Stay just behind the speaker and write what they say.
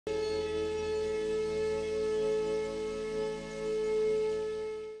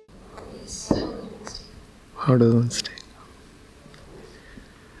How does one stay?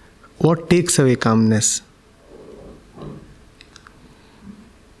 What takes away calmness?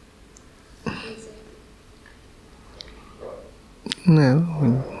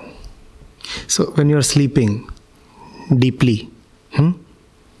 No. So when you are sleeping deeply,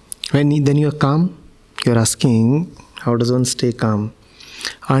 then you are calm. You are asking, how does one stay calm?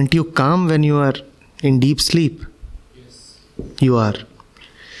 Aren't you calm when you are in deep sleep? Yes. You are.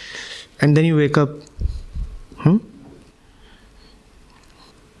 And then you wake up.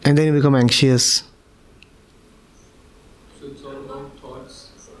 And then you become anxious. So it's all about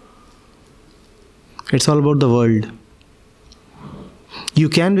thoughts. It's all about the world. You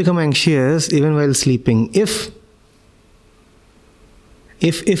can become anxious even while sleeping if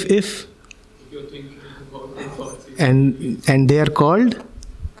You're thinking about the thoughts. and they are called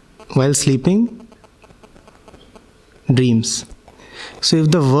while sleeping dreams. So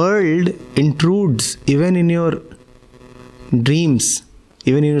if the world intrudes even in your dreams,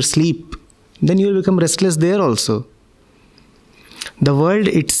 even in your sleep, then you will become restless there also. The world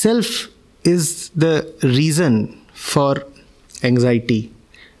itself is the reason for anxiety,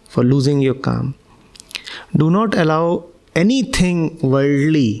 for losing your calm. Do not allow anything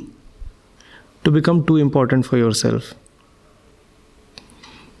worldly to become too important for yourself.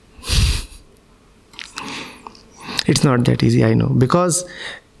 It's not that easy, I know, because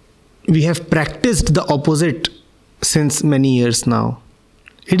we have practiced the opposite since many years now.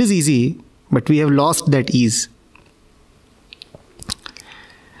 It is easy, but we have lost that ease.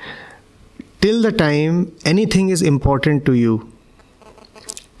 Till the time anything is important to you,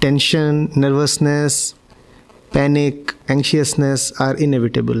 tension, nervousness, panic, anxiousness are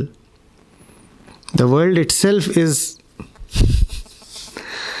inevitable. The world itself is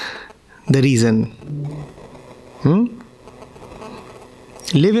the reason.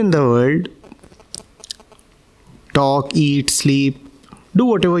 Live in the world, talk, eat, sleep, do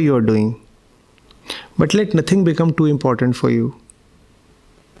whatever you are doing. But let nothing become too important for you.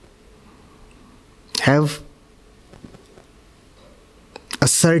 Have a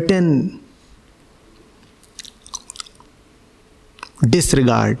certain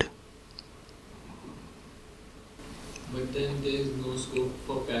disregard. But then there is no scope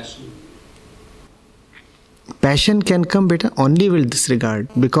for passion. Passion can come better only with disregard,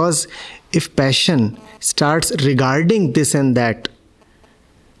 because if passion starts regarding this and that,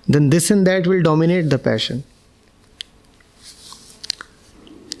 then this and that will dominate the passion.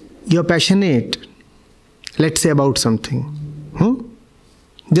 You're passionate, let's say about something.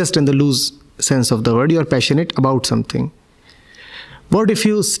 Just in the loose sense of the word, you're passionate about something. What if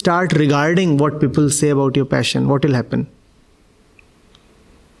you start regarding what people say about your passion? What will happen?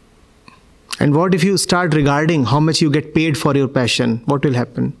 And what if you start regarding how much you get paid for your passion? What will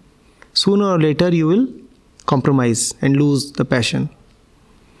happen? Sooner or later you will compromise and lose the passion.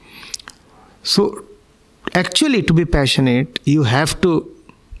 So actually, to be passionate, you have to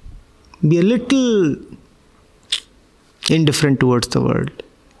be a little indifferent towards the world.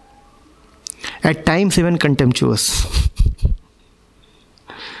 At times even contemptuous.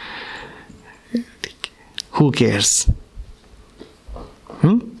 Who cares?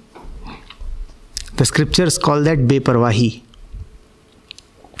 The scriptures call that beparwahi.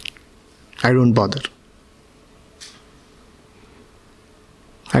 I don't bother.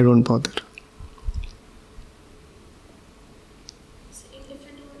 I don't bother. It's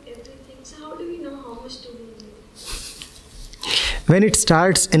indifferent about everything. So how do we know how much to be? When it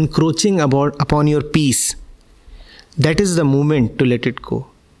starts encroaching upon your peace, that is the moment to let it go.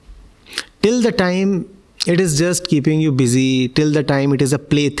 Till the time it is just keeping you busy, till the time it is a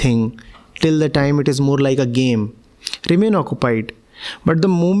plaything, till the time it is more like a game, remain occupied. But the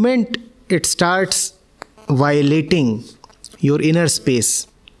moment it starts violating your inner space,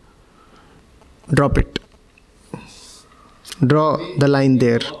 drop it. Draw the line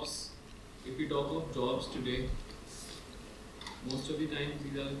there. If we talk of jobs today, most of the times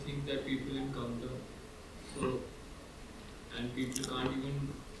these are the things that people encounter. So, and people can't even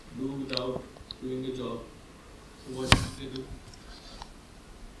do without doing a job. So what should they do?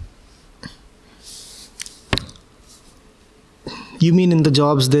 You mean in the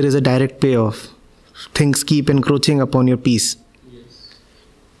jobs there is a direct payoff? Things keep encroaching upon your peace. Yes.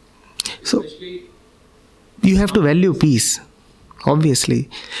 So Especially you have to value peace. Obviously,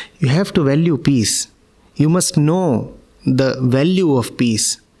 you have to value peace. You must know the value of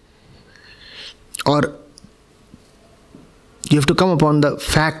peace. Or you have to come upon the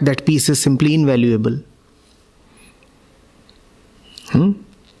fact that peace is simply invaluable. And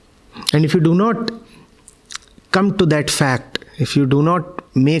if you do not come to that fact, if you do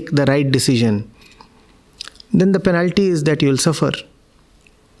not make the right decision, then the penalty is that you will suffer.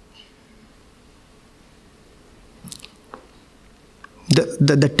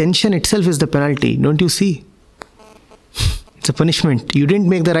 The tension itself is the penalty. Don't you see? It's a punishment. You didn't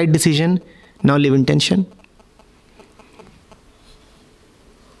make the right decision, now live in tension.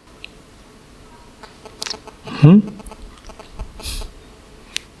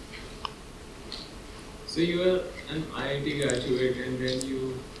 So you are an IIT graduate, and then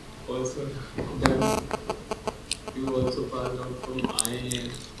you also passed out from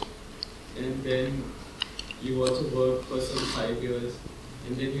IIM, and then you also worked for some 5 years,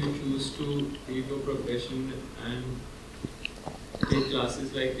 and then you choose to leave your profession and take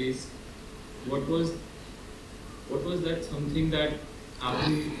classes like this. What was that something that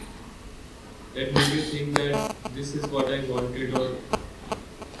happened that made you think that this is what I wanted, or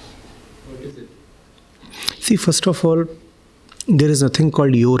what is it? See, first of all, there is nothing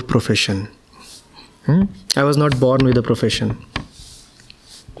called your profession. I was not born with a profession.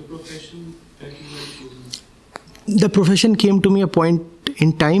 The profession that you had chosen. The profession came to me a point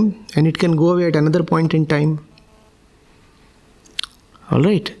in time, and it can go away at another point in time.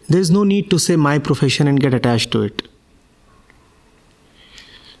 Alright, there is no need to say my profession and get attached to it.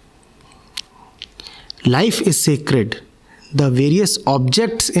 Life is sacred. The various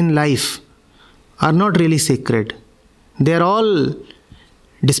objects in life are not really sacred. They are all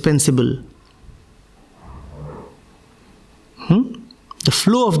dispensable. The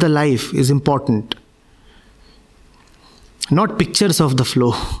flow of the life is important. Not pictures of the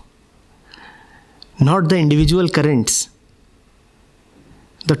flow. Not the individual currents.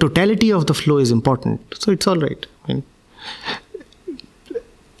 The totality of the flow is important. So it's all right.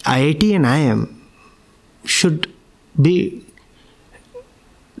 IIT and IIM should be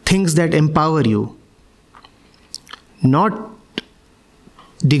things that empower you, not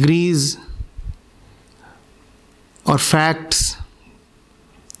degrees or facts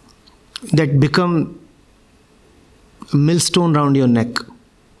that become a millstone round your neck.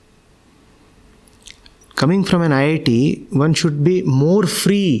 Coming from an IIT, one should be more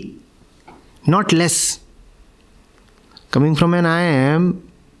free, not less. Coming from an IIM,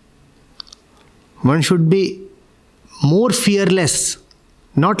 one should be more fearless,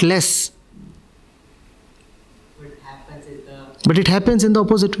 not less. But it happens in the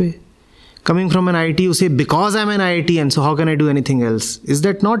opposite way. Coming from an IIT, you say, because I'm an IIT, and so how can I do anything else? Is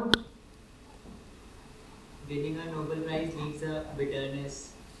that not? Winning a Nobel Prize leaves a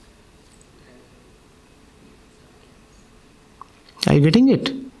bitterness. Are you getting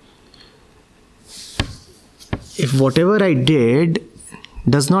it? If whatever I did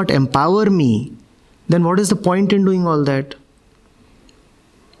does not empower me, then what is the point in doing all that?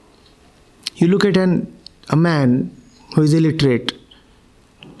 You look at a man who is illiterate,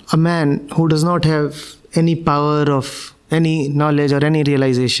 a man who does not have any power of any knowledge or any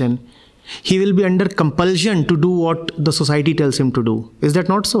realization. He will be under compulsion to do what the society tells him to do. Is that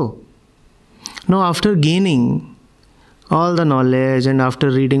not so? Now, after gaining all the knowledge and after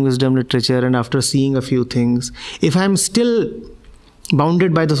reading wisdom literature and after seeing a few things, if I am still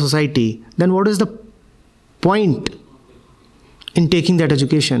bounded by the society, then what is the point in taking that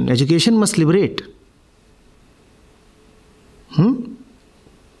education? Education must liberate.